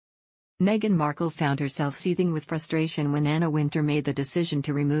Meghan Markle found herself seething with frustration when Anna Wintour made the decision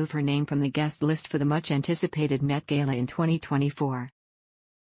to remove her name from the guest list for the much-anticipated Met Gala in 2024.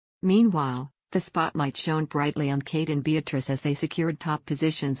 Meanwhile, the spotlight shone brightly on Kate and Beatrice as they secured top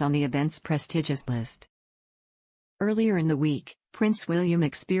positions on the event's prestigious list. Earlier in the week, Prince William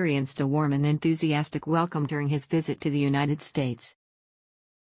experienced a warm and enthusiastic welcome during his visit to the United States.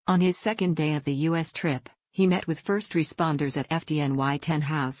 On his second day of the U.S. trip, he met with first responders at FDNY 10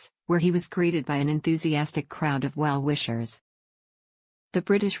 House, where he was greeted by an enthusiastic crowd of well-wishers. The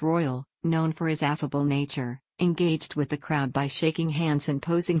British royal, known for his affable nature, engaged with the crowd by shaking hands and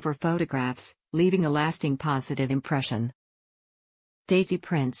posing for photographs, leaving a lasting positive impression. Daisy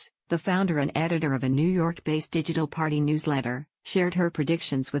Prince, the founder and editor of a New York-based digital party newsletter, shared her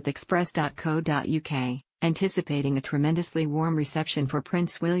predictions with Express.co.uk, anticipating a tremendously warm reception for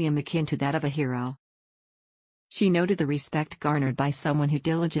Prince William akin to that of a hero. She noted the respect garnered by someone who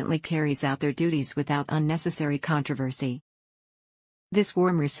diligently carries out their duties without unnecessary controversy. This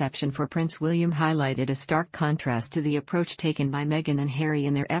warm reception for Prince William highlighted a stark contrast to the approach taken by Meghan and Harry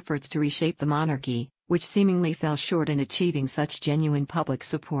in their efforts to reshape the monarchy, which seemingly fell short in achieving such genuine public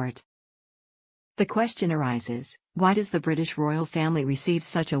support. The question arises, why does the British royal family receive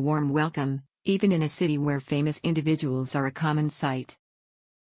such a warm welcome, even in a city where famous individuals are a common sight?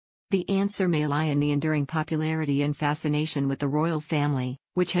 The answer may lie in the enduring popularity and fascination with the royal family,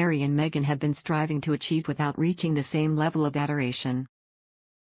 which Harry and Meghan have been striving to achieve without reaching the same level of adoration.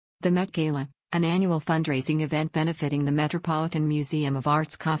 The Met Gala, an annual fundraising event benefiting the Metropolitan Museum of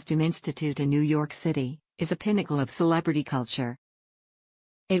Art's Costume Institute in New York City, is a pinnacle of celebrity culture.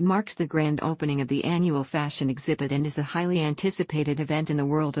 It marks the grand opening of the annual fashion exhibit and is a highly anticipated event in the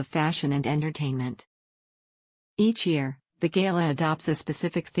world of fashion and entertainment. Each year, the gala adopts a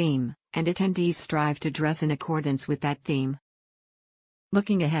specific theme, and attendees strive to dress in accordance with that theme.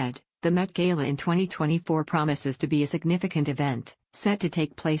 Looking ahead, the Met Gala in 2024 promises to be a significant event, set to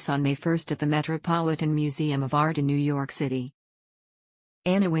take place on May 1 at the Metropolitan Museum of Art in New York City.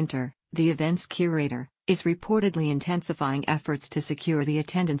 Anna Wintour, the event's curator, is reportedly intensifying efforts to secure the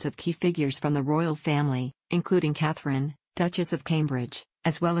attendance of key figures from the royal family, including Catherine, Duchess of Cambridge,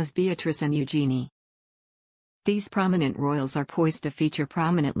 as well as Beatrice and Eugenie. These prominent royals are poised to feature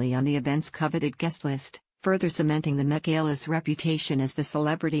prominently on the event's coveted guest list, further cementing the Met Gala's reputation as the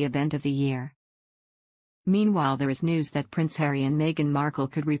celebrity event of the year. Meanwhile, there is news that Prince Harry and Meghan Markle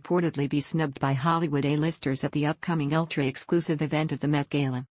could reportedly be snubbed by Hollywood A-listers at the upcoming ultra-exclusive event of the Met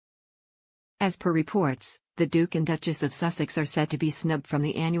Gala. As per reports, the Duke and Duchess of Sussex are set to be snubbed from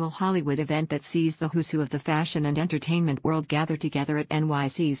the annual Hollywood event that sees the who's who of the fashion and entertainment world gather together at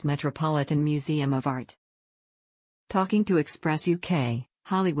NYC's Metropolitan Museum of Art. Talking to Express UK,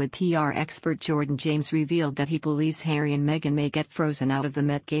 Hollywood PR expert Jordan James revealed that he believes Harry and Meghan may get frozen out of the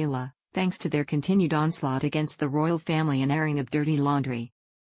Met Gala, thanks to their continued onslaught against the royal family and airing of dirty laundry.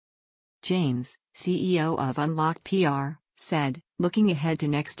 James, CEO of Unlocked PR, said, looking ahead to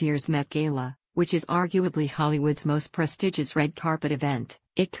next year's Met Gala, which is arguably Hollywood's most prestigious red carpet event,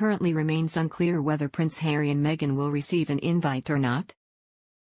 it currently remains unclear whether Prince Harry and Meghan will receive an invite or not.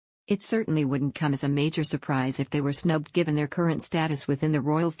 It certainly wouldn't come as a major surprise if they were snubbed given their current status within the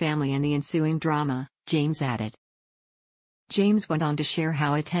royal family and the ensuing drama, James added. James went on to share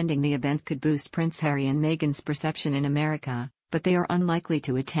how attending the event could boost Prince Harry and Meghan's perception in America, but they are unlikely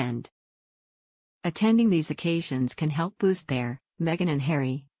to attend. Attending these occasions can help boost their, Meghan and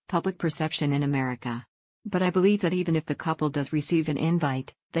Harry, public perception in America. But I believe that even if the couple does receive an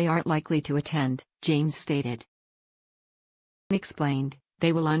invite, they aren't likely to attend, James stated. Explained,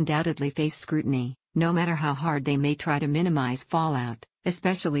 they will undoubtedly face scrutiny, no matter how hard they may try to minimize fallout,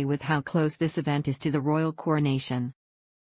 especially with how close this event is to the royal coronation.